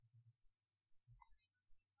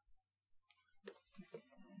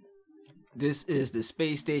This is the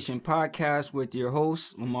Space Station Podcast with your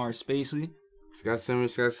host, Lamar Spacely. Scott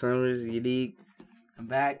Summers, Unique. I'm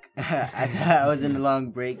back. I was in a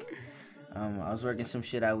long break. I was working some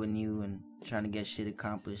shit out with you and trying to get shit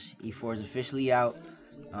accomplished. E4 is officially out.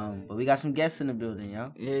 But we got some guests in the building,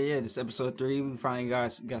 yo. Yeah. This episode 3. We finally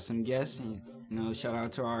got some guests. And, shout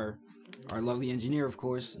out to our lovely engineer, of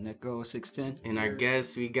course, Neko 610. And our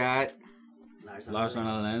guests, we got Lars on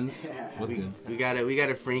the lens. What's good? We got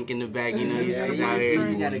a Frank in the back, you know. He's out You got here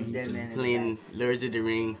a dead man playing Lords of the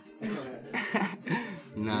Ring.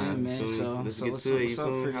 Yeah, man. So let's what's get to it. what's up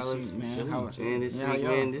for this week, man? Man, this week,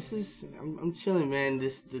 man, this is I'm chilling, man. The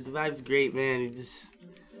vibe's great, man.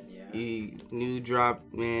 New drop,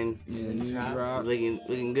 man. Yeah, new drop.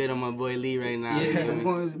 Looking good on my boy Lee right now. Yeah,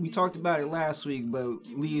 we talked about it last week, but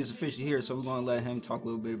Lee is officially here, so we're gonna let him talk a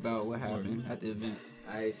little bit about what happened at the event.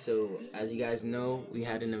 Alright, so as you guys know, we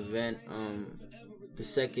had an event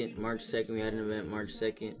March 2nd, we had an event March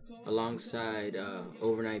 2nd alongside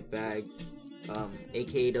Overnight Bag.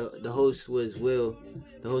 AKA the host was Will.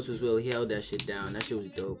 He held that shit down. That shit was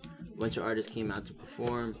dope. A bunch of artists came out to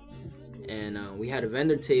perform. And we had a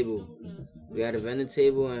vendor table.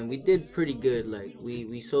 And we did pretty good. Like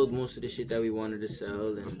we sold most of the shit that we wanted to sell.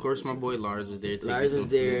 And of course, my boy Lars was there.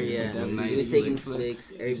 He was taking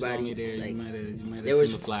flicks. Everybody there. like, you might have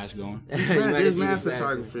seen the flash going. There's mad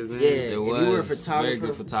photographers, man. Yeah, there was. If you were a photographer, very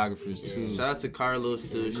good photographers too. Shout out to Carlos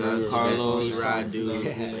too. Shout out to Carlos, T-Rod,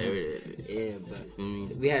 dude.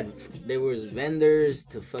 Yeah, but there was vendors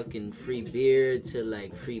to fucking free beer to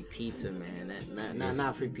like free pizza, man.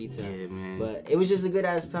 Not free pizza. Yeah, man. But it was just a good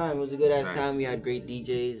ass time. We had great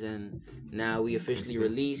DJs, and now we officially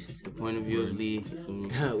released. The point of view of Lee.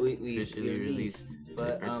 we officially released.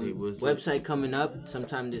 But website coming up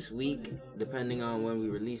sometime this week, depending on when we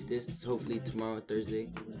release this. Hopefully tomorrow, Thursday.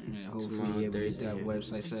 Yeah, hopefully we get that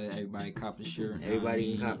website set. Everybody cop a shirt.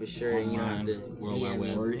 Everybody can cop a shirt, and you don't have to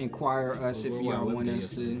DM or inquire us if y'all want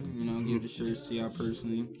us to, give the shirts to y'all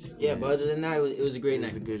personally. Yeah, but other than that, it was a great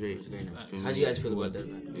night. It was a good race. How'd you guys feel about that,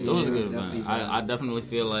 man? It was a good event. I definitely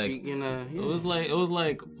feel like it was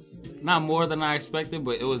like not more than I expected,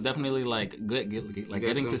 but it was definitely like good, like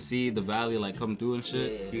getting to see the valley like come through and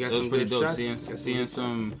shit. You got it was some pretty good dope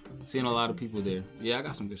shots? seeing a lot of people there. Yeah, I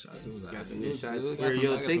got some good shots. It was Got some good shots.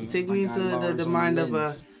 Yo, take me into the mind of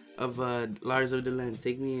Lars of the Lens.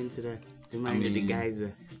 Take me into the mind of the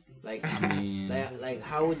geyser. Like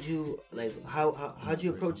how would you how'd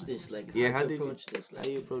you approach this? Like how'd you approach this? How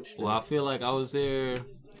you approach this? Well, I feel like I was there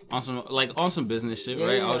on some business shit,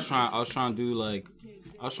 right? Yeah. I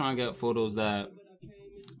was trying to get photos that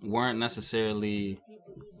weren't necessarily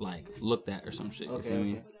like looked at or some shit. You feel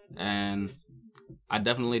me? And I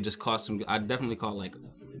definitely caught like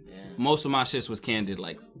most of my shits was candid.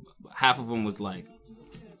 Like half of them was like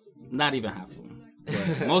not even half of them,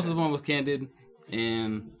 but most of them was candid.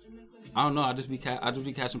 And I don't know. I just be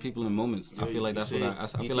catching people in moments. I feel like that's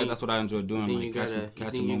what I enjoy doing. You catching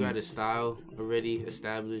got moments. a style already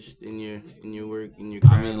established in your work, in your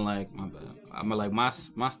craft? I mean, like my bad. I'm like my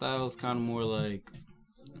style is kind of more like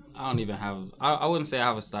I don't even have. I wouldn't say I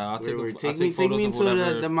have a style. Take me into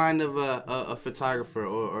the mind of a photographer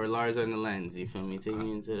or Lars on the Lens. You feel me? Take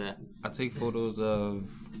me into that. I take photos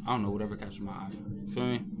of I don't know whatever catches my eye. You feel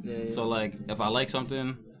me? Yeah. So like if I like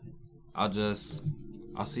something, I'll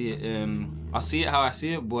see it how I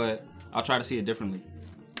see it, but I'll try to see it differently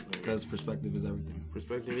because perspective is everything.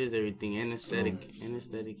 Perspective is everything, and aesthetic.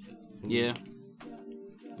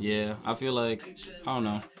 Yeah. I feel like I don't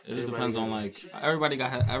know. It just depends on like everybody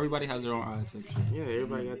has their own eye type shit. Yeah,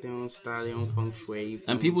 everybody got their own style, their own feng shui.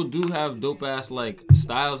 And people do have dope ass like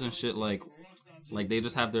styles and shit. Like they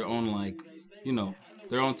just have their own like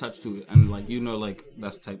their own touch to it, and like like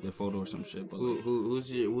that's the type of photo or some shit. But like,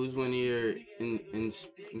 who's one of your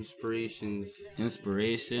inspirations?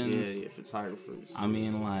 Inspirations? Yeah, photographers. I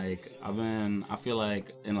mean, like I feel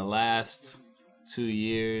like in the last 2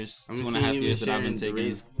 years, 2.5 years that I've been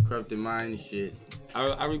taking Corrupted Mind and shit.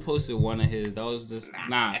 I reposted one of his. That was just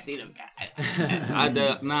I see them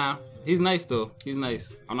guys. He's nice though. He's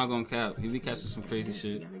nice. I'm not gonna cap. He be catching some crazy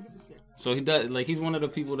shit. So he does, like, he's one of the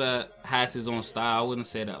people that has his own style. I wouldn't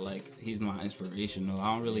say that, like, he's my inspiration, though.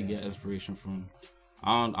 I don't really get inspiration from,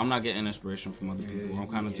 I'm not getting inspiration from other people. I'm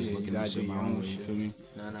kind of just looking at shit my own way, you feel me?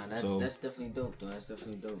 No, that's definitely dope, though. That's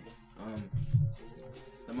definitely dope.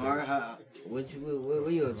 Lamar, what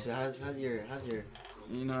you up to? How's your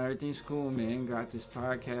Everything's cool, man. Got this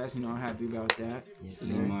podcast. I'm happy about that. Yes,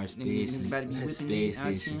 Lamar Niggas about to be with me in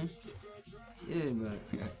action. Yeah, but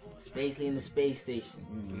Spacely in the space station.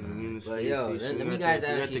 But let me guys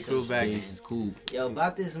ask you something. Space is cool. Yo,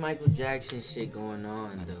 about this Michael Jackson shit going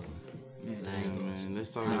on though. Man,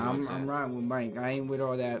 let's talk Nah, about I'm riding with Mike. I ain't with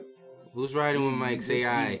all that. Who's riding with Mike? Say These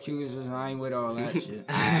aye. accusers, I ain't with all that shit.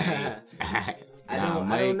 I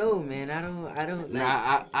don't know, man. I don't.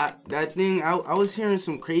 Nah, I that thing. I was hearing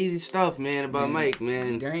some crazy stuff, man, about Mike,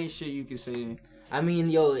 man. There ain't shit you can say. I mean,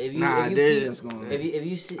 yo, if you that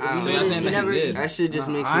shit just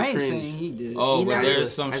makes me cringe. I ain't saying he did. Oh, but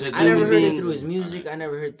there's some shit. I never heard it through his music. I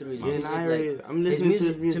never heard through his music. I'm listening to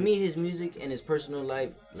his music. To me, his music and his personal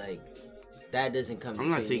life, like that doesn't come. I'm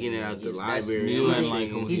not taking it out the library.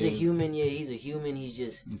 He's a human. Yeah, he's a human. He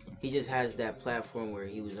just has that platform where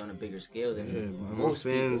he was on a bigger scale than most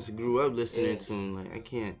fans grew up listening to him. Like I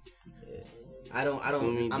can't. I'm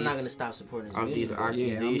not gonna stop supporting his music. These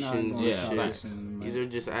accusations and shit. These are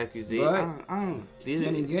just accusations.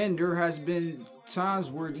 Then again, there has been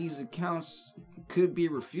times where these accounts could be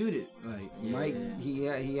refuted. Like Mike, he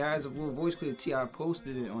has a little voice clip. T.I.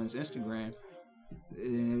 posted it on his Instagram,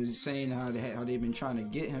 and it was saying how they've been trying to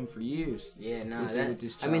get him for years. Yeah, nah.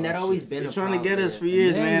 That always been. They're trying to get us for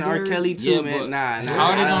years, man. R. Kelly too, man. Nah.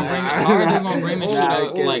 How are they gonna bring this shit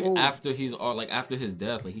out like after he's after his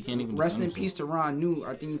death? Like he can't even. Rest in peace to Ron New.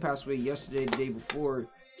 I think he passed away yesterday, the day before.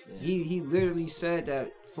 Yeah. He literally said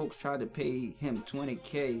that folks tried to pay him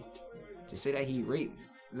 $20,000 to say that he raped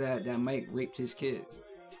that Mike raped his kids.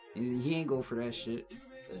 He ain't go for that shit.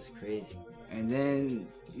 That's crazy. And then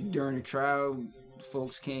during the trial,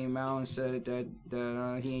 folks came out and said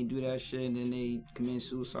that he ain't do that shit, and then they committed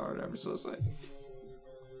suicide or whatever. So it's like,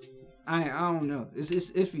 I don't know. It's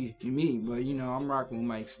iffy to me, but I'm rocking with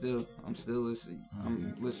Mike still. I'm still listening.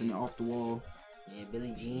 I'm listening off the wall. Yeah,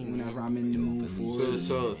 Billie Jean. Whenever I'm in the mood for it.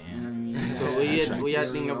 So what y'all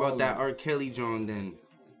think about that R. Kelly John then?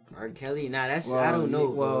 R. Kelly, nah, that's I don't know.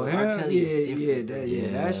 Well, R. Kelly is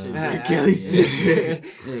different. That shit. R. Kelly's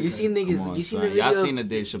different. You seen niggas? You seen the video? I seen the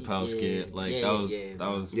Dave Chappelle skit. Like that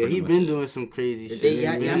was. Yeah, he been doing some crazy shit.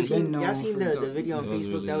 Y'all seen the video on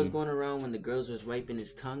Facebook that was going around when the girls was wiping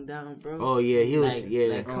his tongue down, bro? Oh yeah, he was.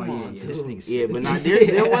 Come on, this nigga. Yeah, but now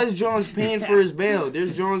there was Jones paying for his bail.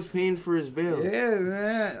 There's Jones paying for his bail. Yeah,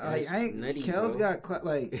 man. I ain't. Kel's got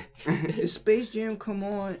like. If Space Jam come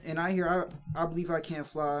on and I hear I Believe I Can't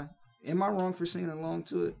Fly. Am I wrong for singing along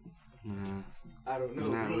to it? Nah. I don't know.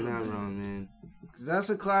 We're not wrong, man. Cause that's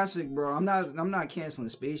a classic, bro. I'm not canceling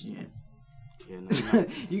Space Jam. Yeah, no.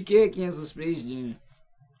 You can't cancel Space Jam.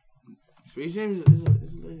 Space Jam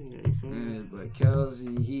is legendary. Yeah, but Kel's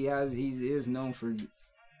he is known for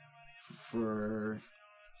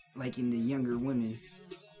liking the younger women.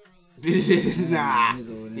 Nah.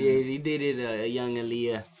 Yeah, he dated a young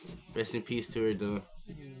Aaliyah. Rest in peace to her, though.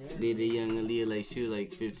 Dated a young Aaliyah, like she was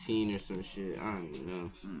like 15 or some shit. I don't even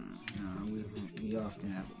know. Nah, we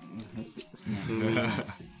often have. It's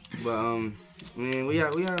But man, we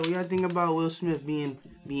got think about Will Smith being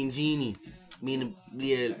Genie, being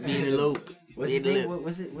eloped. What's his name?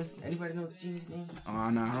 What's anybody know the Genie's name? Oh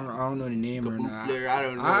no, I don't know the name or not. I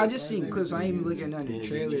don't know. I just seen clips. I ain't even looking at the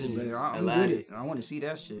trailers, but I'm with it. I want to see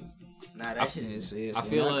that shit. Nah, that shit is. I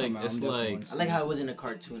feel like it's like. I like how it was in a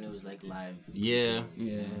cartoon. It was like live. Yeah.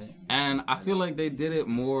 And I feel like they did it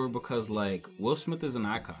more because like Will Smith is an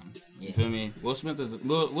icon. You feel me? Will Smith is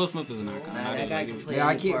an icon.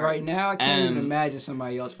 I can't right now. I can't even imagine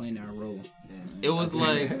somebody else playing that role. It was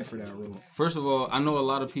like for that role. First of all, I know a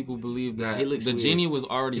lot of people believe that the Genie was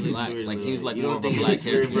already black. Like he was like more of a black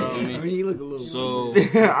character, bro. I mean, he look a little. So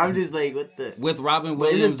I'm just like, what the? With Robin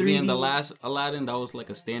Williams being the last Aladdin, that was like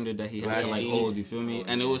a standard that he had to like hold. You feel me?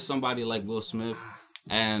 And it was somebody like Will Smith,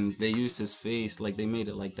 and they used his face. Like they made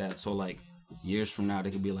it like that. So like years from now, they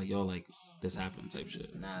could be like, yo, like this happened type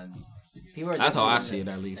shit. Nah, that's how I see it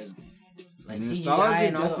at least. Like CGI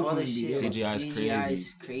and all this shit. CGI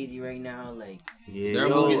is crazy right now. Like there are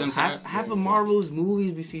movies half of Marvel's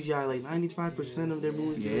movies be CGI. Like 95% of their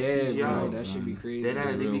movies be CGI. Bro, that should be crazy.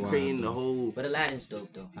 They be creating the whole. But Aladdin's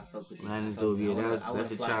dope though. I fuck with it. Aladdin's dope. Yeah,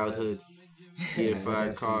 that's a childhood. Yeah,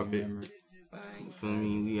 fried carpet. For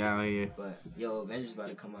me, we out here. But yo, Avengers about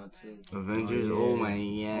to come out too. Avengers, oh my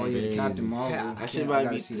god. Oh yeah, Captain Marvel. I should about to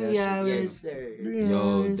be 3 hours. Yes, sir.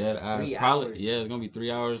 Yo, dead ass. Probably, yeah, it's gonna be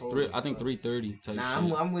 3 hours. I think 3:30 type shit.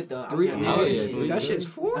 I'm with the 3. That shit's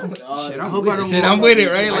 4. Shit, I'm with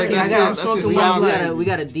it, right? Like we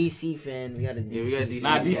got a DC fan. We got a DC.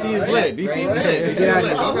 Nah, DC is lit. DC is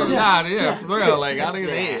lit. Nah, yeah, for real. Like I think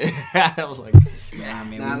it's I was like. Nah,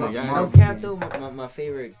 man. Cap though, my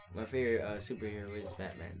favorite superhero is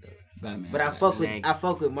Batman though. Batman. But I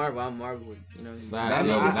fuck with Marvel. I'm Marvel. You know.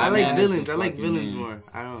 Batman. I like villains. I like villains more.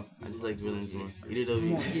 I just like villains more. Either those.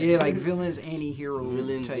 Yeah, like villains, anti-hero.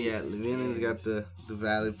 Villains. Type. Yeah, villains got the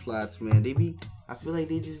valid plots, man. I feel like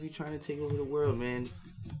they just be trying to take over the world, man.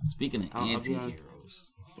 Speaking of I'll be on- anti-heroes,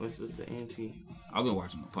 What's the anti? I've been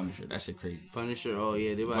watching The Punisher. That shit crazy. Punisher? Oh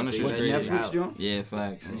yeah, they about to Punisher say What, that the straight shit Netflix out. joint? Yeah,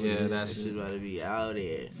 facts. Yeah, That that shit shit. about to be out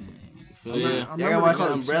there. So Yeah, yeah, I y'all remember gotta watch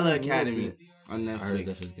the Umbrella cartoon, yeah, Academy but- on I heard that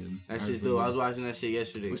Netflix. shit's good. That I shit's heard dope. I it's was watching that shit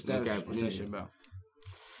yesterday. What's No that? cap. What's that shit about?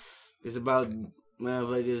 It's about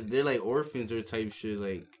motherfuckers. They're like orphans or type shit.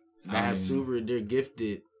 Like they have they're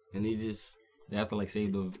gifted, and they just They have to like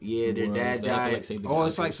save the their world. dad They have to, died. like, save the Oh,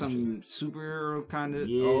 it's country like or some superhero kind of.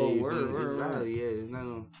 yeah. Oh, it's word. not, yeah, it's not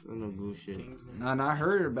no good shit. Nah, I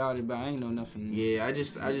heard about it, but I ain't know nothing. Yeah, I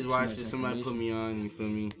just Too watched much it. Somebody put me on. You feel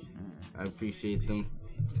me? I appreciate them.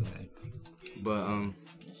 shit. But That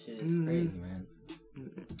shit is crazy, man.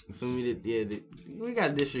 you feel me? We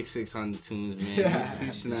got District 6 on the tunes, man.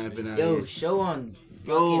 He's snapping out Yo, here. show on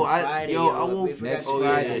Yo, Friday. I woke We forgot Next to oh, say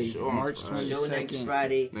yeah, Friday, yeah, sure. March Friday. Show next 22nd.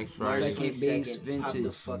 Friday. Next March Friday. Second 22nd. base Pop the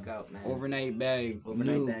vintage. fuck out, man. Overnight bag.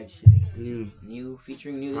 Overnight new. bag shit. New.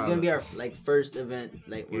 Featuring new. It's gonna be our like first event,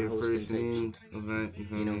 like we're Your hosting. first Type named event.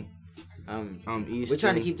 You You know, know. we're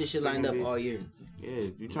trying to keep this shit lined up all year. Yeah,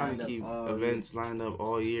 you're trying Lined to up keep all events lined up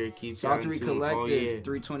all year. Keep South y'all in 3 tune all year. Collective,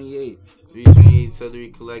 328. 328 South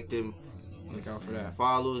 3 Collective. Look out for that.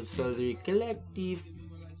 Follow South 3 Collective.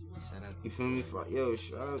 Shout out. You feel me? Yo,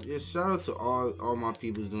 shout out to all my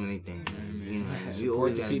peoples doing their thing. You know, we Support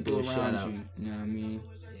always the gotta do people a shout around out. you. You know what I mean?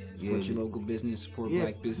 Yeah, Support your local business. Support Yeah.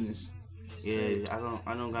 black business. yeah,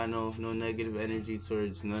 I don't got no negative energy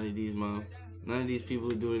towards none of these people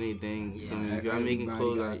doing anything. You feel me? If y'all making everybody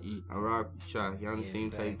clothes, gotta eat. I rock shot. Y'all the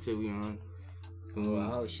same type facts. too. We on. Feel me?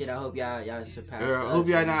 Oh shit! I hope y'all surpass. I us hope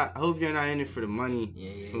y'all and- not. I hope you're not in it for the money.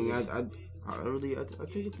 Yeah, Feel me? yeah. I really I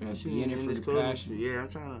take a passion be in it for this the clothing passion. shit. Yeah, I'm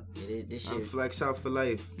trying to. This I'm shit. flex out for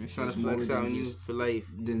life. I'm This trying to shit's flex more out than on you just- for life.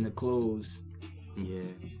 Then the clothes. Yeah,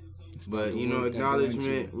 It's about but the you know, work that go into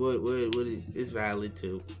acknowledgement. it. What is valid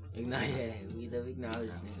too. Yeah, we love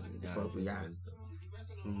acknowledgement. Fuck we got.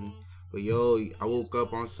 But yo, I woke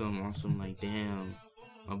up on some like damn.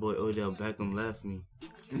 My boy Odell Beckham left me.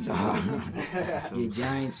 You're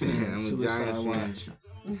Giants fan. I'm a Suicide Giants Watch.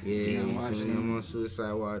 fan. Yeah, Damn, you watch feel me? him. I'm on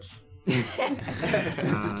suicide watch.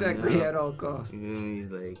 Protect me at all costs. You know,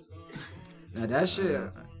 he's like, Now that shit,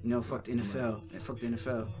 fuck the NFL. Fuck the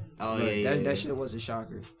NFL. oh Look, yeah, that shit was a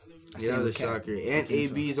shocker. I Yeah, stand that was a with Cap. shocker. And Fuck the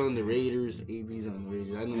NFL. AB's on the Raiders. AB's on the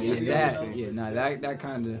Raiders. I know Yeah, he's that. a fan. Yeah, nah, that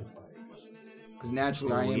kind of. Because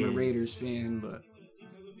naturally, I am a yeah. Raiders fan, but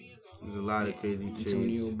There's a lot of crazy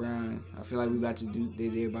Antonio trades. Brown, I feel like we about to do.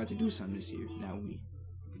 They're about to do something this year. Now we.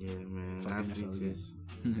 Yeah, man. Fuck Athletes NFL again. is.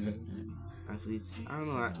 Athletes. I don't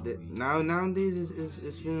know. Nowadays,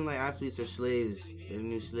 it's feeling like athletes are slaves. They're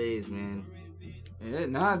new slaves, man.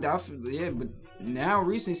 Yeah, but now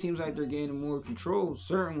recently seems like they're gaining more control.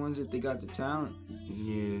 Certain ones, if they got the talent.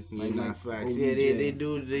 Yeah, Like facts. OBJ. Yeah,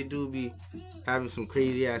 they do be having some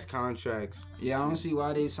crazy ass contracts. Yeah, I don't see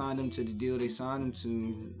why they signed him to the deal they signed him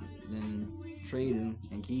to, then trade him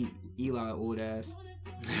and keep Eli old ass.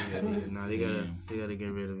 Yeah, nah, they gotta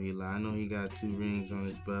get rid of Eli. I know he got 2 rings on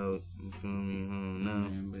his belt. You feel me? I don't know.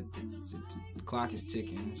 Man, but the clock is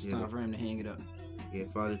ticking. It's Yeah. time for him to hang it up. Yeah,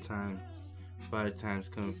 Father Time's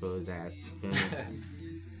coming for his ass. You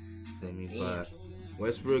feel me? But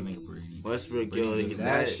Westbrook, yo,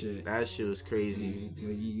 That shit. that shit was crazy.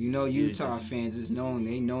 You know, Utah fans is known.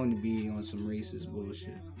 They known to be on some racist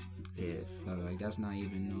bullshit. Yeah. Like that's not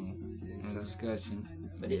even no discussion.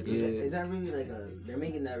 But Yeah. is that really like they're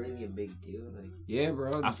making that really a big deal? Like, Yeah,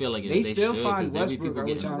 bro. I feel like they they still should, find 'cause there be Westbrook, people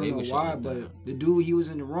which I getting don't away know with shit why, like but that. the dude he was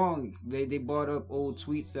in the wrong. They brought up old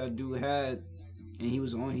tweets that dude had, and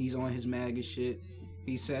he's on his MAGA shit.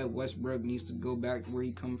 He said Westbrook needs to go back where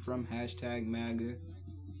he come from. #MAGA.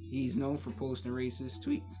 He's known for posting racist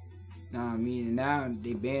tweets. Nah, I mean, and now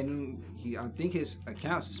they banned him. I think his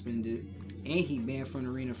account suspended, and he banned from the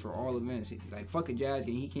arena for all events. Like fuck a Jazz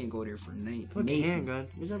game, he can't go there for nothing. Fucking handgun.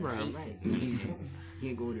 What's up, Brian? He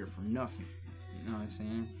can't go there for nothing. You know what I'm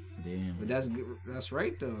saying? Damn. But that's good. That's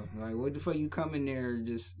right though. Like, what the fuck you come in there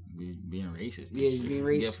just? Being racist. Yeah, and shit. being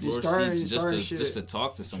racist. Yeah, Just floor starting seats shit. just to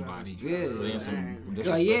talk to somebody. Yeah. Saying some Like,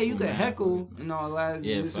 yeah, you disrespectful could man. heckle and all that.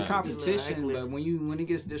 Yeah, It's a facts. competition, Heckler. but when it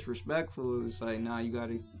gets disrespectful, it's like, nah, you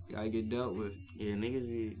gotta get dealt with. Yeah, niggas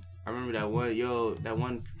be. I remember that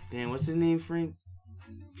one. Damn, what's his name? Frank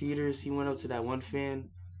Peters. He went up to that one fan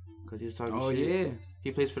because he was talking Oh shit. yeah,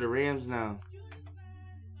 He plays for the Rams now.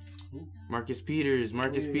 Marcus Peters.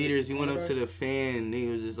 He went up to the fan.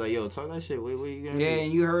 Nigga was just like, "Yo, talk that shit. Wait, what you gonna yeah. do?"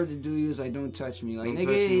 And you heard the dude. He was like, "Don't touch me." Like, Don't nigga,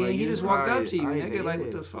 touch me, like, he you just walked up alright, to you, alright, nigga. Like, yeah.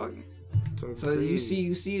 what the fuck? Talk So crazy.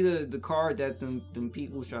 you see the card that them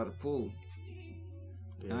people try to pull.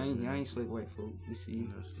 Yeah, I man. ain't slick white folk. You see.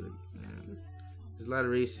 That's it, man. There's a lot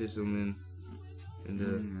of racism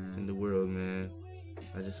in the world, man.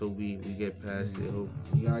 I just hope we get past it. Hope.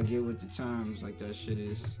 You gotta get with the times, like that shit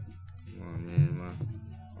is. Come on, man.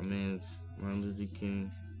 My man's Martin Luther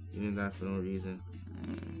King. He didn't die for no reason.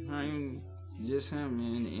 I mean, just him,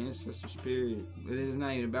 man. The ancestor spirit. But it's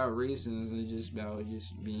not even about racism. It's just about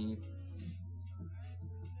just being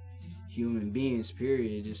human beings.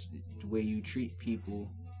 Period. Just the way you treat people.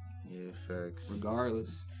 Yeah, facts.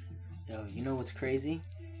 Regardless. Yo, you know what's crazy?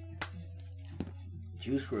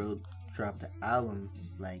 Juice WRLD dropped the album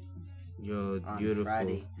like Yo, on beautiful.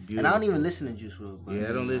 Friday, Beautiful. and I don't even listen to Juice WRLD. But Yeah,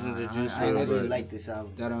 I don't listen to Juice I WRLD. really but like this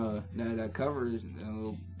album. That cover is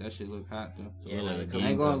that shit look hot though. Yeah, Like like a a game I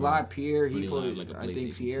ain't gonna cover. lie, Pierre. He Pretty put. live, like a I think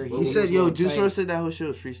PlayStation Pierre. two. he said, was "Yo, on Juice tape. WRLD said that whole shit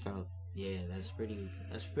was freestyle." Yeah,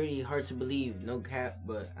 that's pretty hard to believe. No cap,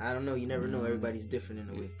 but I don't know. You never know. Everybody's different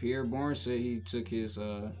in a way. Pierre Bourne said he took his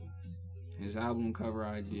album cover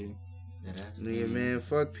idea. Nigga, man,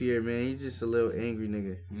 fuck Pierre, man. He's just a little angry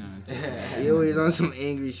nigga. Nah, He always on some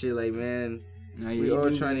angry shit, like, man, nah, We he all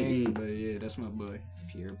do trying to be, eat. But yeah, that's my boy,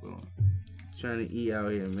 Pierre Bourne. trying to eat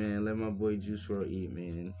out here, man. Let my boy Juice WRLD eat,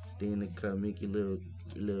 man. Stay in the cup, make your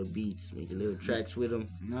little beats, make your little tracks with him.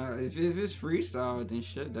 Nah, if it's freestyle, then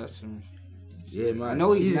shit, that's some. Yeah, man. I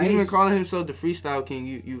know he's nice. even calling himself the freestyle king.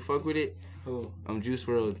 You fuck with it? Who? Juice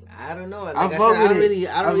WRLD. I don't know. Like I I, fuck said, with I don't it. really,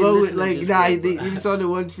 I don't fuck really with, listen like, to Juice nah, WRLD, but you saw the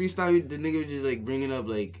one freestyle, the nigga was just like bringing up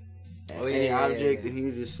like Oh, any yeah, object, yeah. and he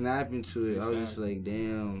was just snapping to it. I was just like,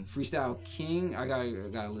 damn. Freestyle King, I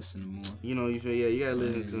gotta listen to more. You know, you feel, yeah, you gotta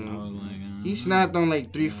listen to I him. was like, He snapped on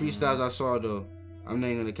like 3 freestyles I saw though. I'm not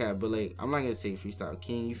gonna cap, but like I'm not gonna say freestyle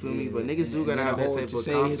king. You feel me? But niggas do gotta have that type to of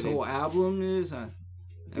say confidence. his whole album is.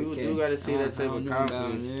 You do gotta say that type of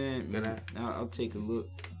confidence. Yeah, I'll take a look.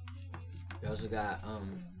 We also got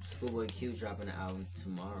Schoolboy Q dropping an album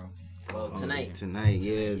tomorrow. Well, tonight. Tonight,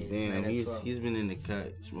 yeah, Tonight, yeah, damn. tonight at 12. He's been in the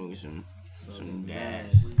cut smoking some gas.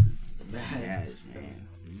 Mad. Gas, man.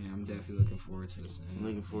 Yeah, I'm definitely looking forward to this. I'm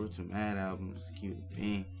looking forward to mad albums. Keep it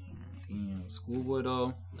being. damn, Schoolboy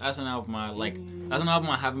though. That's an album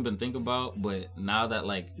I haven't been thinking about, but now that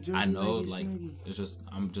like I know, like it's just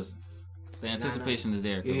the anticipation is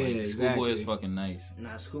there. 'Cause, Yeah, like, Schoolboy is exactly. fucking nice.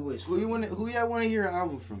 Nah, Schoolboy's. Who y'all wanna hear an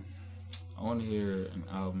album from? I want to hear an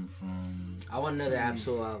album from I want another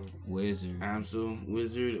Absol album. Wizard. Amsel,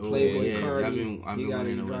 Wizard, Playboy yeah, Cardi, I've he been gotta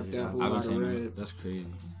wanting a drop Wizard that album. whole I've been lot of saying red. that. That's crazy.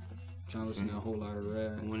 Trying to listen to a whole lot of I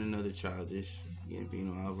rap. want another Childish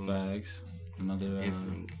Gambino album. Facts. Another. And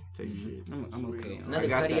Frank type shit. I'm okay. on Another I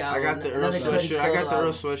got Cudi the album. Earl Another Cudi Sweatshirt. I got the solo Earl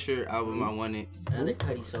album. Sweatshirt album. I wanted. Another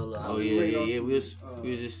Cudi solo Oh album. yeah. We was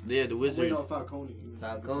just there. The Wizard. Falcone.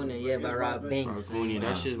 Falcone, yeah, by Rob Banks. Falcone.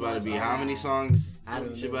 That shit's about to be how many songs? I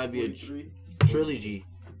don't Shit know. about to be a trilogy.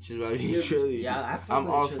 Shit's about to be a trilogy. Yeah, I fuck I'm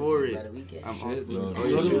with all Trilogy for by it. The Weeknd. I'm all Shit, for yo, it. oh,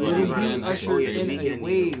 yeah, Lil trilogy. B Oh, ushered yeah, in the a Weeknd.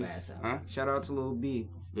 wave. Huh? Shout out to Lil B,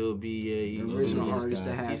 Lil B, yeah. the he- original Yes, artist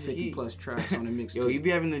guy. that had He's- 50 he- plus tracks on the mixtape. Yo, he be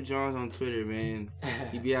having the Johns on Twitter, man.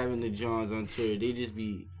 He be having the Johns on Twitter. They just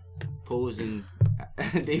be posing.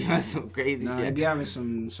 They got some crazy Nah, they shit. be having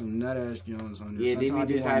some nut ass Jones on there. Yeah, they be Sometimes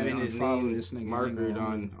I just wanna having his unfollow name this nigga, markered ain't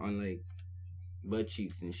gonna on like butt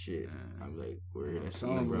cheeks and shit. Yeah. I'm like, word, that's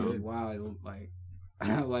Some of bro. them really wild, like,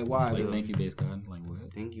 like why? Like, though? thank you, base God. Like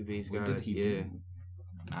what? Thank you, base What God. did he Yeah. do?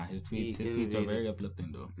 Nah, his He tweets are innovated. very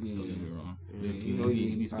uplifting though. Yeah. Don't get me wrong. Yeah, His you tweets, know he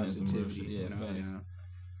he's be spending some real positivity, shit. Yeah, you know, facts. yeah.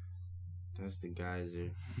 That's the geyser.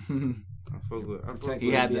 I fuck with. Protect He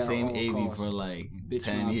Would had be the at same all AV costs. for like Bitch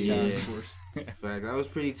 10 mob years. task force. Fact, I was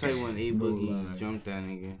pretty tight when A No Boogie lie. jumped that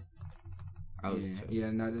nigga. I was Yeah, tight.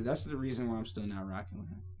 yeah, no, that's the reason why I'm still not rocking with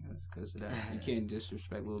him. That's because of that. You can't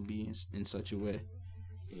disrespect Lil B in such a way.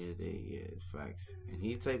 Yeah, facts. And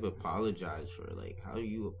he type apologized for like how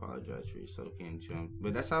you apologize for yourself getting jumped.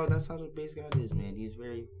 But that's how the base guy is, man. He's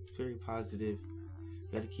very, very positive.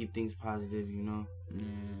 Gotta keep things positive, you know. Yeah.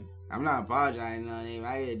 I'm not apologizing on him.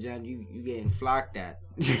 I get jumped, you getting flocked at.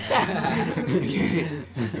 You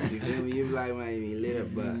feel me? You like might be lit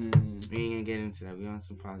up, but we ain't gonna get into that. We on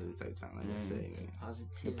some positive type time, like I say, man.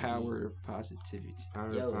 Positivity. The power of positivity.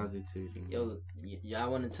 Power Yo. of positivity. Yo,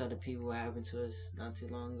 y'all want to tell the people what happened to us not too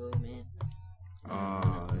long ago, man? Oh,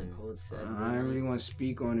 On a cold Saturday I don't really want to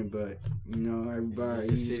speak on it, but you know, everybody,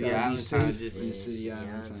 The you just city of gotta be Allentown safe just- in the city of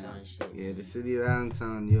Allentown Allentown. shit. yeah, the city of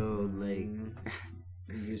Allentown, yo, like.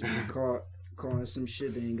 You just be caught calling some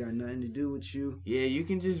shit that ain't got nothing to do with you. Yeah, you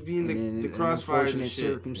can just be in And then the crossfires unfortunate and shit.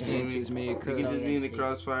 circumstances may You occur. can That's all just I be in the gotta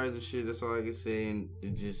crossfires and shit. That's all I can say. And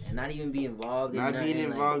it just And not even be involved in not nothing. being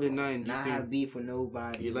involved in nothing. Not You have can, beef with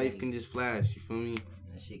nobody. your life like, can just flash. You feel me?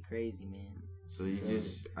 That shit crazy, man. So you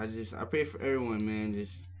I pray for everyone, man.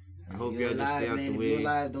 Just I hope If y'all you're just stay alive, out man, the if way. you're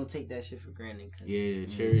alive, don't take that shit for granted. 'Cause Yeah,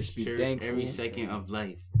 cherish be cherish thankful. every second of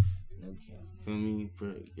life. no cap. Feel me?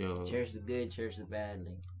 Yo. Cherish the good, cherish the bad.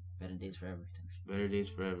 Like, better days forever. Better days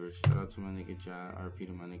forever. Shout out to my nigga Ja. RP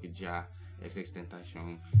to my nigga Ja.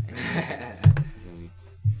 XXXTentacion. Feel me?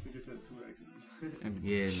 Nigga said 2 X's.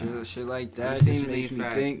 Yeah, Shit like I've that seen just it makes lean me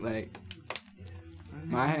fast. think like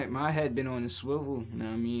my head been on the swivel. You know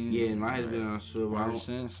what I mean? Yeah, my head's been on swivel. I Ever don't-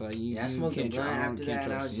 since like you, Yeah, I you smoked a can't blunt trust, after can't that,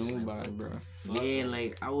 and I trust was just like, nobody, bro. Yeah,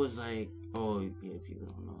 like I was like, oh yeah, people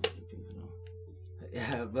don't know. People know.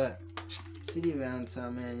 Yeah, but City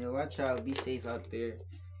Valentine, man. Yo, watch out. Be safe out there.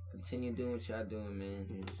 Continue doing what y'all doing, man.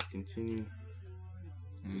 Yeah, just continue.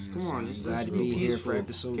 Mm, Come on, so just glad let's to be be here peaceful. for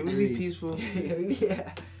episode Can we 3. be peaceful?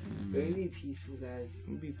 Yeah. Mm. Very be peaceful, guys.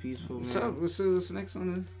 Can we be peaceful, What's man? up? What's next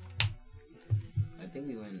on I think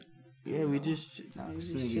we went. Yeah, we just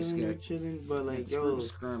this nigga's chilling, got- chilling. But like, the yo,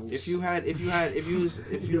 scrambles? if you had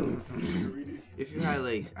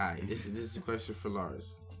like, alright, this is a question for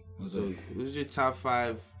Lars. What's So, up? who's your top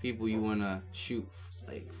 5 people you wanna shoot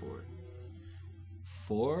like for?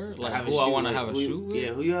 4? Like Have a who I shoot want to with? have a Who- shoot with?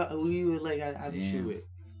 Yeah, who you would like have a shoot Damn. with?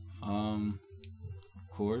 Of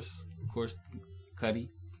course, Cuddy.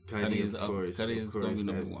 Cuddy is up. Cuddy is gonna be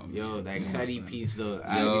number 1. Yo, that You know Cuddy what I'm piece though.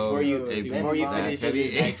 Yo, hey, Before you that finish Cuddy-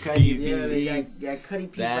 with that Cuddy Yeah, piece, that Cuddy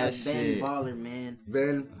piece That by Ben shit. Baller, man.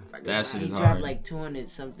 Ben, That shit He is dropped hard. like 200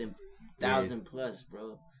 something thousand plus,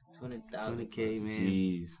 bro. 200,000. 20K, man.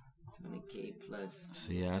 Jeez. 20K plus.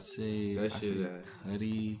 So yeah, I say That shit,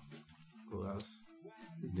 Cuddy. Who else?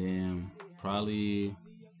 Damn, probably.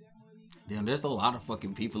 Damn, there's a lot of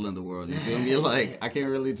fucking people in the world. You feel me? Like I can't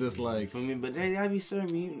really just like. For me, but there gotta be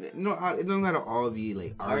certain. No, it don't gotta all be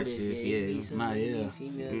like artists. Artists, Yeah, it could be some- Nah, it could yeah. be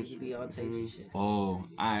females, it could be all types of shit. Oh,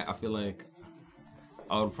 I feel like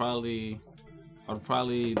I would probably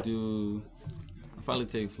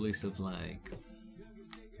take flicks of like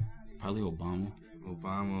probably Obama.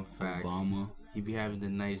 Obama, facts. Obama, He be having the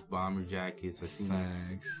nice bomber jackets. I seen that.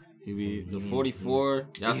 facts. He be the 44.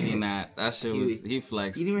 Y'all seen that? That shit was he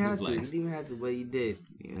flexed. He didn't even he have to. He flexed. didn't even have to, but he did.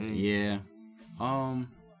 You know? Yeah.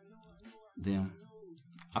 Damn.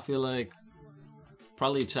 I feel like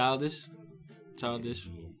probably childish.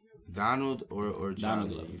 Donald or Donald Charlie,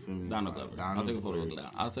 Glover. you feel me? Donald Glover. I'll take a photo of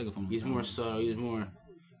that. I'll take it from. He's more subtle. He's more.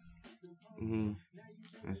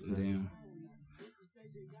 That's the Damn.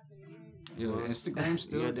 Yo, Instagram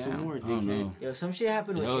still You got 2 down. more, I don't dickhead. know. Yo, some shit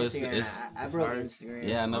happened with Yo, Instagram. it's I broke hard. Instagram.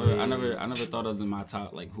 Yeah, I never thought of my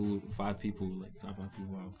top like who 5 people like top 5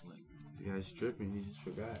 people I would like. This guy's tripping. He just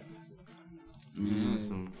forgot.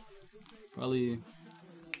 Mm, probably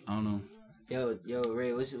I don't know. Yo,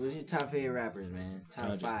 Ray, what's your top favorite rappers, man? Top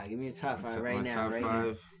Tragic. 5. Give me your top 5 My right now. top Right 5.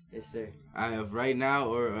 now. Yes, sir. I have right now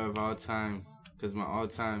or of all time, because my all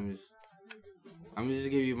time is. I'm gonna just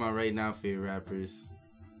give you my right now favorite rappers.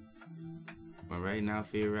 My right now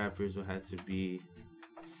favorite rappers will have to be.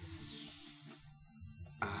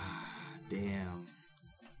 Damn.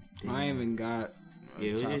 I ain't even got. a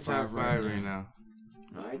Yeah, who's your top 5 right now?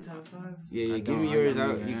 Alright, top 5. Yeah, I give me don't- I yours. don't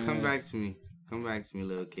Out. even You come have- back to me. Come back to me,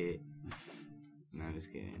 little kid. No, I'm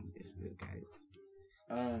just kidding. This guy's.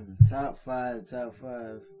 Top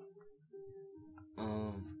 5.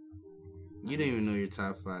 You don't even know your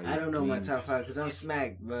top 5. I don't know my top 5 because I'm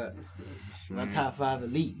smacked, but my top 5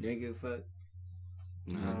 elite, nigga. Fuck.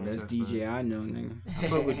 Nah, Best top DJ 5. I know, nigga. I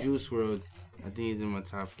fuck with Juice WRLD. I think he's in my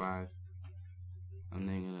top 5. I'm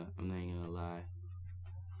not gonna lie.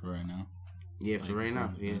 For right now. Yeah, for Like, right now.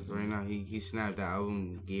 for- Yeah, for right now. He snapped that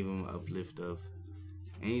album, gave him an uplift of,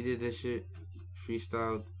 and he did that shit,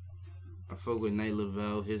 freestyled. I fuck with Night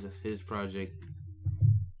Lavelle, his project.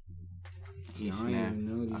 He I don't snapped.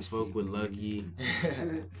 even know I these spoke with people, Lucky.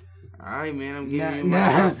 Alright, man, I'm giving you my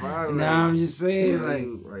Nah, top 5. nah, I'm just saying, like,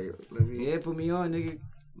 let me. yeah, put me on, nigga.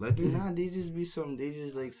 Lucky, nah, they just be some. They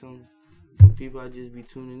just like some people I just be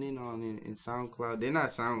tuning in on in SoundCloud. They're not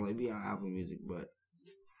SoundCloud, they be on Apple Music, but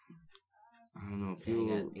I don't know. People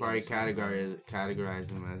you got probably SoundCloud. categorize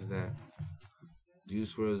them as that.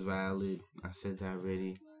 Juice WRLD's valid. I said that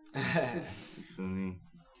already. You feel me?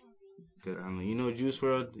 'Cause I don't know. You know Juice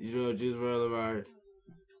WRLD. You know Juice WRLD about.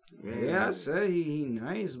 Yeah, I said he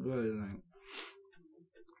nice, but like,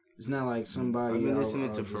 it's not like somebody. I've been I'll- listening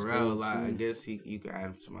I'll to just Pharrell a go lot. I to. guess you could add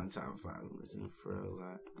him to my top 5. I'm listening to Pharrell a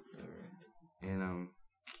lot. And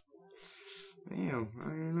damn, I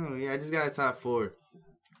don't know. Yeah, I just got a top 4.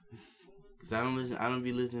 Cause I don't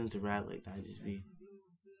be listening to rap like that. I just be.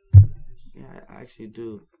 Yeah, I actually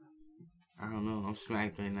do. I don't know. I'm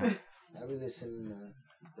smacked right now. I be listening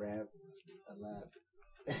to rap a lot.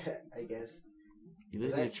 I guess. You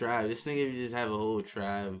listen to Tribe. This nigga if you just have a whole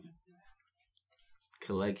Tribe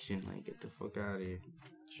collection. Like, get the fuck out of here.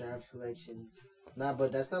 Trap collections. Nah,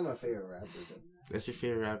 but that's not my favorite rapper, though. That's your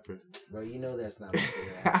favorite rapper. Bro, you know that's not my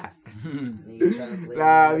favorite rapper. Nigga trying to play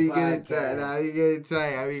Nah, on we the getting podcast. tight. Nah, we getting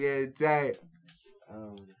tight. I be getting tight.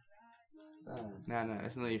 Nah. Nah,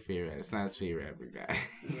 that's not your favorite. That's not your favorite rapper, guy.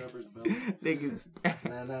 Rapper's Belly.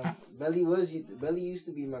 Niggas, Nah. Belly used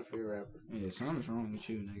to be my favorite rapper. Yeah, something's wrong with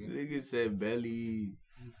you, nigga. niggas said Belly.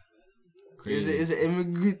 Crazy. Is it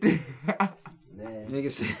immigrant thing? Man.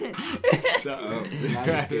 Nigga said. Shut up.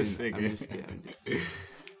 I'm just kidding.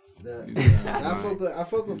 I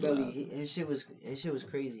fuck with Belly. His shit was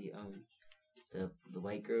crazy. The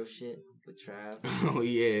white girl shit with Trav. Oh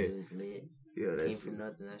yeah. Shit was lit. Yo, Came that's from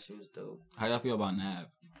nothing. That shit was dope. How y'all feel about Nav?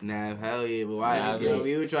 Nah, hell yeah, but why? Nav Yo, is-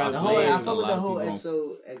 we were trying The to whole play I it. fuck with the whole people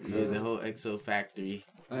EXO. Yeah, the whole EXO factory.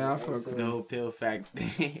 I fuck with The whole pill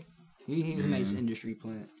factory. He's a nice industry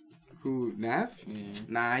plant. Who, Nav? Yeah.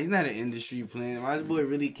 Nah, he's not an industry plant. My boy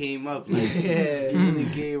really came up. Like, Yeah. he really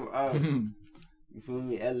came up. You feel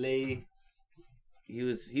me? LA. He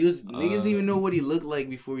was niggas didn't even know what he looked like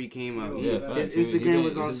before he came up. Yeah, His facts. He Instagram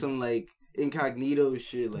was did. on His- some like incognito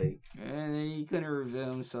shit. Like, And then he couldn't reveal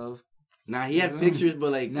himself. nah, he had pictures,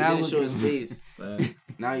 but like, Now he didn't show look his at face. Facts.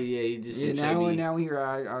 Now, yeah, he just Yeah, some chubby, now here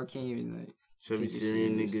I can't even like. chubby take it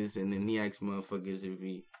Syrian serious. niggas, and then he asked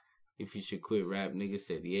motherfuckers if he should quit rap. Niggas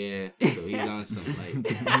said yeah, so he's on some like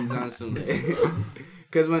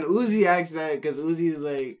Cause when Uzi asked that, cause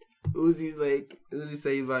Uzi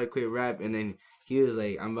said he's about to quit rap, and then he was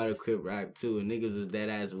like, I'm about to quit rap too, and niggas was dead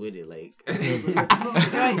ass with it, like.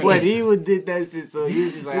 But he would did that shit, so he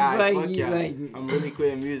was just like, It's alright, like fuck you y'all. like- I'm really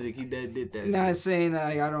quitting music. He did that. Not shit. saying that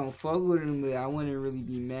like, I don't fuck with him, but I wouldn't really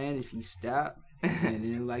be mad if he stopped. And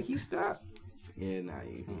then like he stopped. Yeah, nah,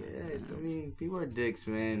 I mean, people are dicks,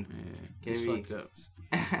 man. Yeah, it's Can we- fucked up.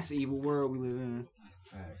 It's the evil world we live in.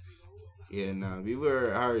 Facts. Yeah, nah, we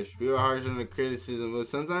were harsh. We were harsh on the criticism, but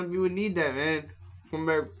sometimes we would need that, man. Come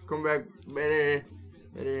back better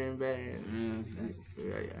and better.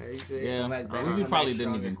 I say, Yeah, Come back better, Uzi come probably back didn't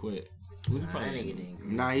stronger. even quit. Uzi That probably nigga didn't.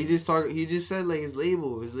 didn't. Nah, he just said like his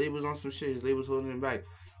label's on some shit. His label's holding him back.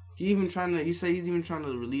 He said he's even trying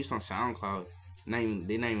to release on SoundCloud.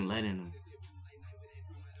 They're not even letting him.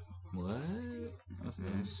 What? That's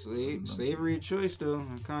Yeah, slavery of choice though.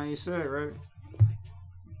 Like Kanye said, right?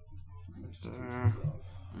 Yeah,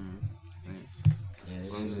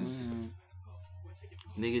 this Long is- as-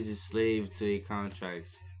 Niggas is slave to their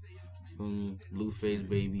contracts. Blueface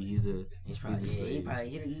baby, he's probably a slave. he's probably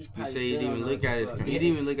He still said he didn't don't even know look what at the his. fuck. He didn't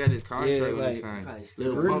even look at his contract Yeah, when like, he signed. probably still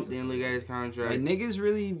Lil don't. Pump didn't look at his contract. Like niggas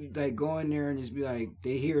really like go in there and just be like,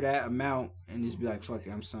 they hear that amount and just be like, fuck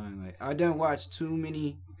it, I'm signed. Like I done watched too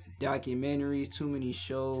many documentaries, too many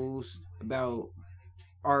shows about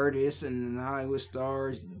artists and Hollywood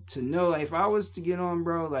stars to know like if I was to get on,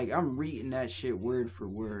 bro, like I'm reading that shit word for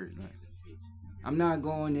word. Like I'm not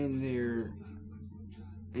going in there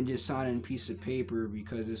and just signing a piece of paper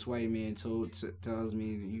because this white man tells me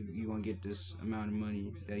you gonna get this amount of money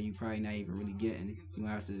that you probably not even really getting. You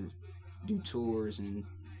gonna have to do tours and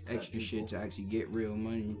extra shit to actually get real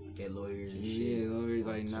money. Get lawyers and shit. Yeah, lawyers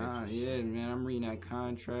like All nah, types of yeah, man. I'm reading that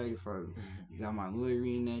contract. If I got my lawyer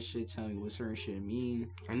reading that shit, tell me what certain shit mean.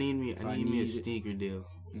 I need me I a need it. sneaker deal.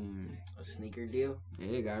 A sneaker deal.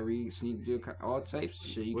 Yeah, gotta read, sneak, do all types of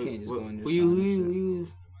shit. You can't just go in there. Who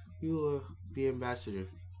you be ambassador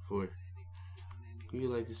for? Who you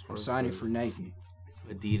like to I'm support? signing for Nike.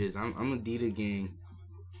 Adidas. I'm Adidas gang.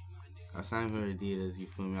 I signed for Adidas. You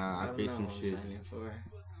feel me? I don't create know some what I'm shit. signing for.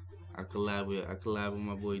 I collab with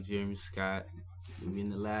my boy Jeremy Scott. We in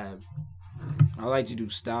the lab. I like to do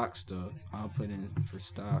stocks though. I'll put in for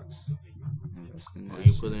stocks. Invest in Oh, that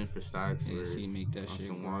you shit. put in for stocks Yeah, or see, make that on shit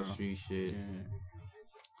some grow. Wall Street shit. Yeah.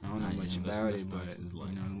 I don't know Nah, much yeah, about investing it, in but stocks is you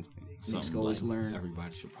like know, niggas Something can always like learn.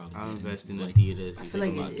 Everybody should probably. I'll get invest in like, Adidas. I feel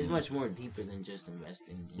like about it's that. much more deeper than just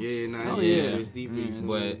investing. Yeah, nah, Oh, yeah, yeah. it's deeper. Mm.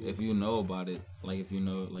 But if you know about it, like if you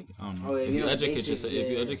know, like I don't know, Oh, yeah, if you you know educate basic, yourself, if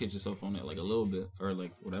you yeah. educate yourself on it like a little bit or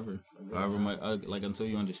like whatever, however much, like until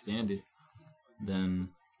you understand it, then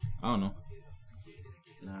I don't know.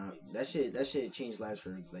 Nah, that shit changed lives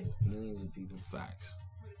for like millions of people. Facts.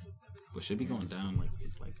 But should be going down like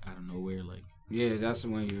out of nowhere, like Yeah, that's the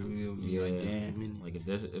one you'll be like, damn.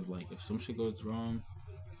 like if some shit goes wrong,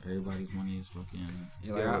 everybody's money is fucking.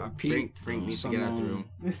 Yeah, like I peeped Frank needs to some, get out the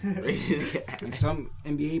room. like some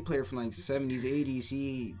NBA player from like 70s,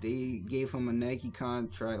 80s, they gave him a Nike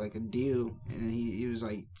contract, like a deal, and he was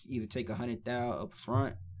like either take $100,000 up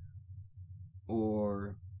front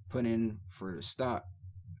or put in for the stock,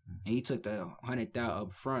 and he took the $100,000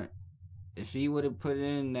 up front. If he would have put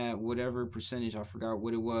in that whatever percentage, I forgot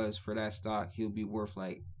what it was for that stock, he'll be worth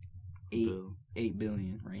like $8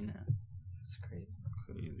 billion right now. It's crazy.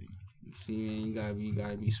 Crazy. See, and you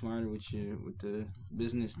gotta be smarter with the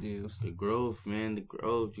business deals. The growth, man, the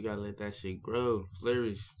growth. You gotta let that shit grow,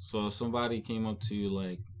 flourish. So if somebody came up to you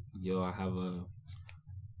like, yo, I have a.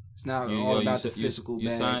 It's not all about the physical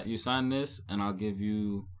bag. You sign this, and I'll give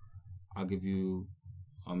you $1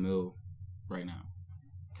 million right now.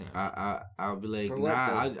 Okay. I'll be like, For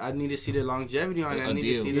nah, what, I need to see the longevity on it. I need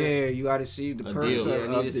deal. to see You gotta see the A perks deal. of, I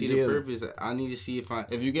need to of the see deal. the purpose. I need to see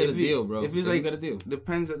If you get a deal, bro. If it's you like get a deal.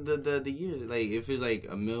 depends on the years. Like if it's like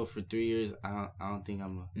 $1 million for 3 years, I don't think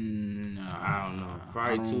I'm a. No, I don't know.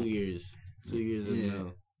 Probably 2 years. 2 years $1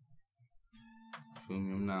 million. Feel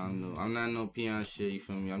me? I'm not no peon shit. You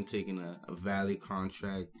feel me? I'm taking a valid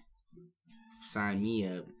contract. Sign me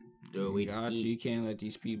up. Throw away the Got you. heat. You can't let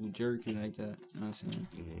these people jerk you like that. You know what I'm saying?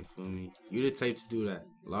 Yeah, you feel me? You the type to do that.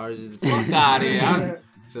 Lars is the Fuck out here.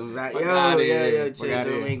 Some yo, Fuck outta here. yo, Fuck check. outta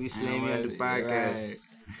Don't here. make me slam you on the podcast. Right.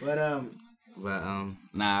 But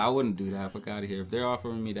Nah, I wouldn't do that. Fuck out of here. If they're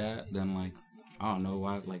offering me that, then like, I don't know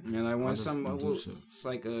why. Like, Man, like I'll when just some do shit. it's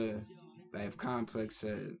like if Complex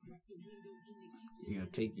said,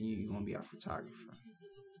 you gonna be our photographer.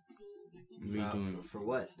 We doing for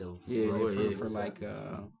what though? Yeah, Right, for yeah. like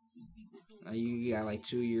you got like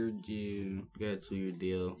 2-year deal. You got a 2-year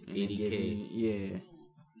deal, And they give 80K. you,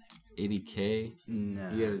 80K.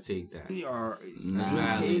 Nah. You gotta take that. You are Nah.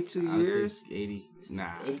 80K 2 I'll years? take 80. Nah.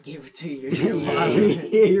 8K for 2 years.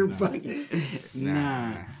 Yeah, you're bugging.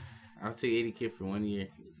 Nah. I'll take 80K for 1 year.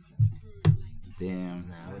 Damn.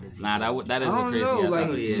 Nah, That is I a don't crazy. know. ass Like,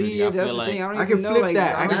 opportunity. see, I that's feel the thing. I I don't can even know. flip Like,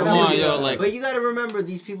 that. I I don't can know. Come on, flip yo, that. like, but you gotta remember,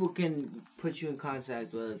 these people can put you in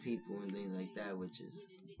contact with other people and things like that, which is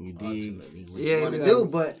You dig? ultimately what Yeah, you want to like, do.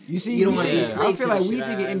 But You see, you don't we want to think- be Yeah. I slave feel to like the we shit,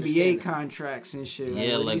 think I of NBA understand that. contracts and shit.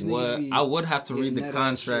 Yeah, like these niggas what? be I would have to read getting the that ass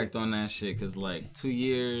contract shit. on that shit because like 2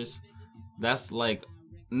 years, that's like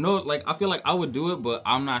no, like I feel like I would do it, but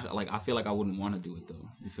I'm not like I feel like I wouldn't want to do it though.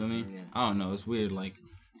 You feel me? Yeah. I don't know. It's weird. Like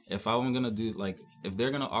if I was gonna do like if they're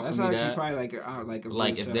gonna offer That's me actually that, probably like a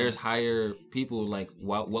like real if there's higher people, like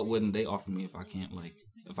what wouldn't they offer me if I can't like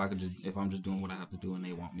if I'm just doing what I have to do and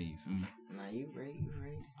they want me? You feel me? Nah, you right.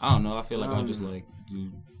 I don't know. I feel like I'll just like do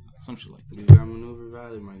some shit like You that. got maneuver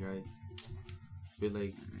valid, my guy. Feel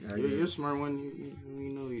like you're a smart one. You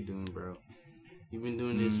know what you're doing, bro. You've been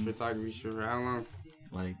doing this photography shit for how long?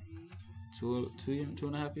 Like two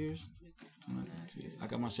and a half years. 2 years. I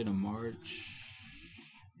got my shit in March.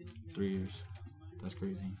 3 years. That's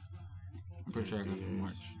crazy. I'm pretty sure I got it in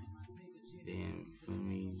March. Damn, feel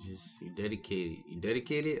me? You dedicated. You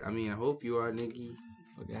dedicated? I mean, I hope you are, Nicky.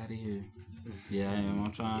 Fuck out of here. Yeah, I am.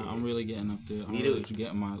 I'm trying. I'm really getting up there. I'm Me really too.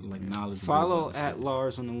 getting my like knowledge. Follow about this at shit.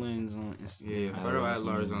 Lars on the Lens on Instagram. Yeah, follow at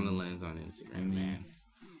Lars on the Lens on Instagram, man.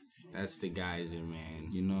 That's the geyser, man.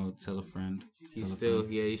 You know, tell a friend. He's Tell a still,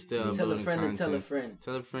 friend. yeah, he's still Tell a uploading friend content. to tell a friend.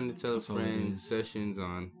 Tell a friend to tell a That's all it friend. is. Sessions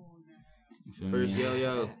on. You feel First, me?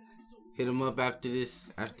 yo, hit him up after this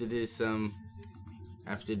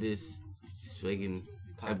fucking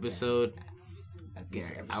episode. Yeah,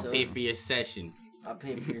 I'll pay for your session. I'll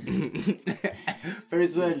pay for your.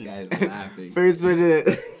 First one. Guys laughing. First one.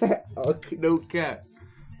 No cap.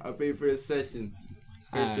 I'll pay for a session.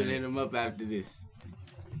 First one, Alright. hit him up after this.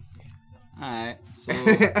 Alright. So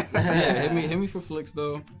yeah, hit me for flicks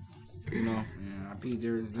though. You know, Yeah, I beat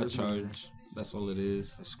there's I charge. That's all it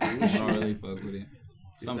is. A school I don't really fuck with it.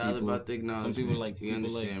 It's all about the acknowledgement. some people like You people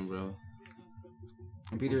like understand, bro.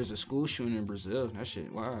 I beat there's a school shooting in Brazil. That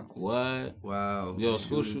shit, wow. what? Wow. Yo,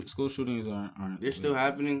 school shootings aren't. They're still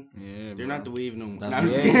happening. Yeah, They're not the wave no more. That's Nah,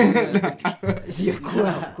 I'm right. just kidding. Yeah, cool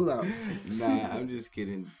out, cool out. Nah, I'm just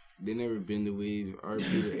kidding. They never been the wave.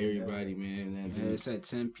 RP to everybody, man. That Yeah, been it's at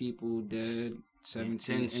 10 people dead,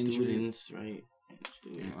 17 10 injured. students, right?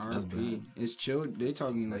 And That's RP. bad. It's children. They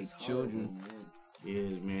talking like children.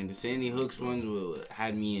 Yes, man. The Sandy Hooks ones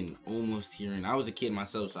had me in almost tearing. I was a kid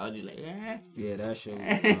myself, so I was just like, Yeah, that shit. Was,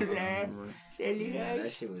 Yeah,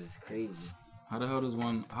 that shit was crazy. How the hell does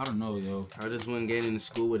one? I don't know, yo. how does one get into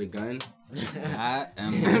school with a gun? That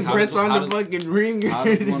and how Press does- on how the does- fucking ring. How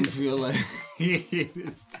does one feel like? They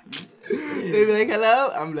be like, hello?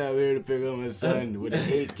 I'm like, here to pick up my son with an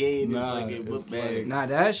AK in his Nah, fucking book it's bag. Nah,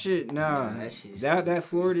 that shit. Nah, that shit's- that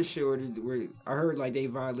Florida shit where I heard like they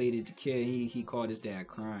violated the kid. He called his dad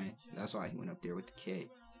crying. That's why he went up there with the kid.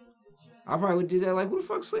 I probably would do that. Like, who the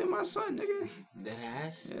fuck slaying my son, nigga? That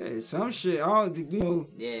ass? Yeah, some shit.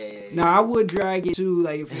 Yeah. Nah, I would drag it too.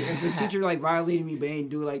 Like, if a teacher like violated me but ain't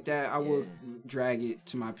do it like that, I would drag it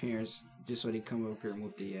to my parents just so they come up here and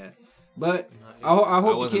whoop their ass. But I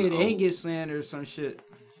hope the wasn't kid ain't old. get slandered or some shit.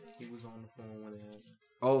 He was on the phone when it happened.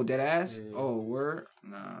 Oh, that ass? Yeah. Oh, word?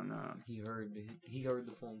 Nah. He heard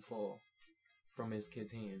the phone fall. from his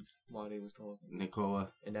kid's hands while they was talking, Nicola.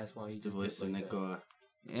 and that's why he The just voice did of like that. Nicola.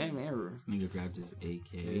 Yeah, man. Nigga grabbed his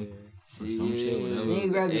AK Yeah, or some shit. Yeah. Whatever. Then he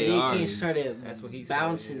grabbed the AR. AK and started That's what he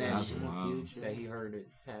bouncing said, that yeah. That's shit. wild. that he heard it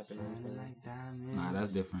happen on the phone. Nah,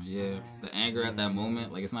 that's different. Yeah, the anger at that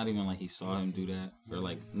moment, like it's not even like he saw him do that, or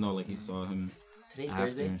like no, like he saw him Today's after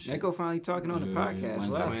Thursday. and shit. Neko finally talking on the podcast.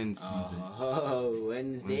 Wow. Wednesday. Oh,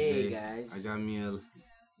 Wednesday, guys. I got me a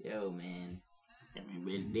Yo, man.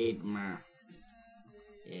 big date tomorrow.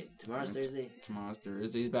 Yeah, tomorrow's Thursday. Tomorrow's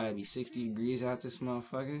Thursday. It's about to be 60 degrees out this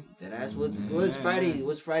motherfucker. That's what's Yeah. Friday.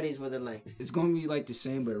 What's Friday's weather like? It's gonna be like the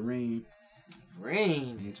same, but rain.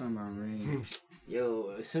 Rain. You're talking about rain.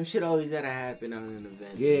 Yo, some shit always gotta happen on an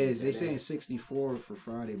event. Yeah, they saying 64 for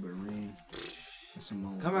Friday, but rain. That's some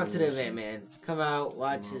old Come out to the bullshit. event, man. Come out,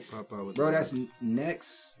 watch this. Pop out with Bro, the- that's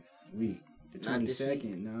next week. The Not this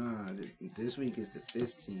 22nd. Nah, this week is the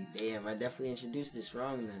 15th. Damn, I definitely introduced this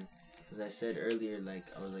wrong then. Because I said earlier, like,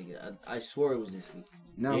 I was like, I swore it was this week.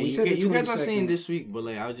 No, Yeah, we you said get- the you 22nd. guys are saying this week, but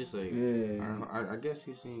like I was just like, Yeah. I guess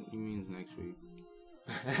he's saying he means next week.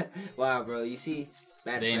 Wow, bro. You see?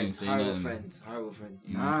 Bad They ain't friends. say Horrible nothing. friends. Horrible friends.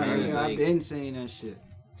 Nah, Because, nigga, like- I've been saying that shit.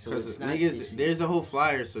 So Because it's not niggas, this week. there's a whole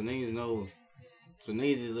flyer, so niggas know. So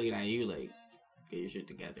niggas is looking at you like, get your shit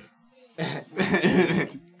together.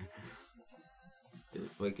 There's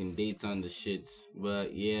fucking dates on the shits,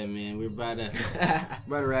 but yeah, man, we're about to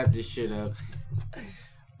wrap this shit up.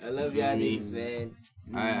 I love You y'all feel me? niggas, man.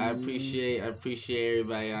 I appreciate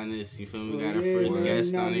everybody on this. You feel me? We got our Yeah, first man, guest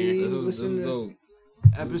you know on me. here. This was Listen to- dope.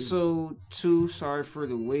 Episode 2, Sorry for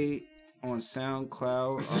the Wait, on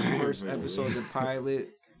SoundCloud. Our first episode of the pilot.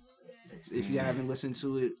 If you haven't listened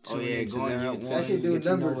to it, Oh, tune yeah, into go on that YouTube. one. That shit doing Get to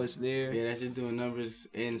know numbers. us there. Yeah, that's just doing numbers.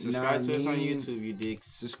 And Nah, subscribe to us on man. YouTube, you dicks.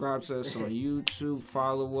 Subscribe to us on YouTube.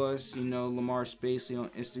 Follow us. You know, Lamar Spacely on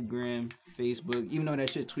Instagram, Facebook. Even though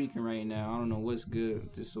that shit tweaking right now, I don't know what's good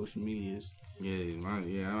with this social medias. Yeah,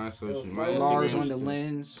 my social. Yo, My follow Lars Instagram's on the too.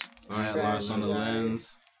 lens. Alright, Trash Lars on the guy.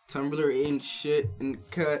 lens. Tumblr in shit and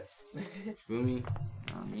cut. Feel me?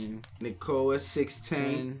 I mean, Nicola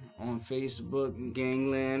 610 10 on Facebook.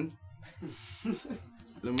 Gangland.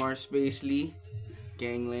 Lamar Spacely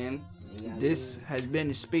Gangland. This has been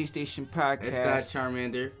the Space Station It's that Podcast.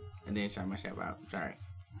 Charmander. And then shout myself out. Sorry.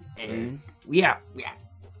 And we out.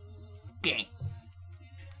 Gang.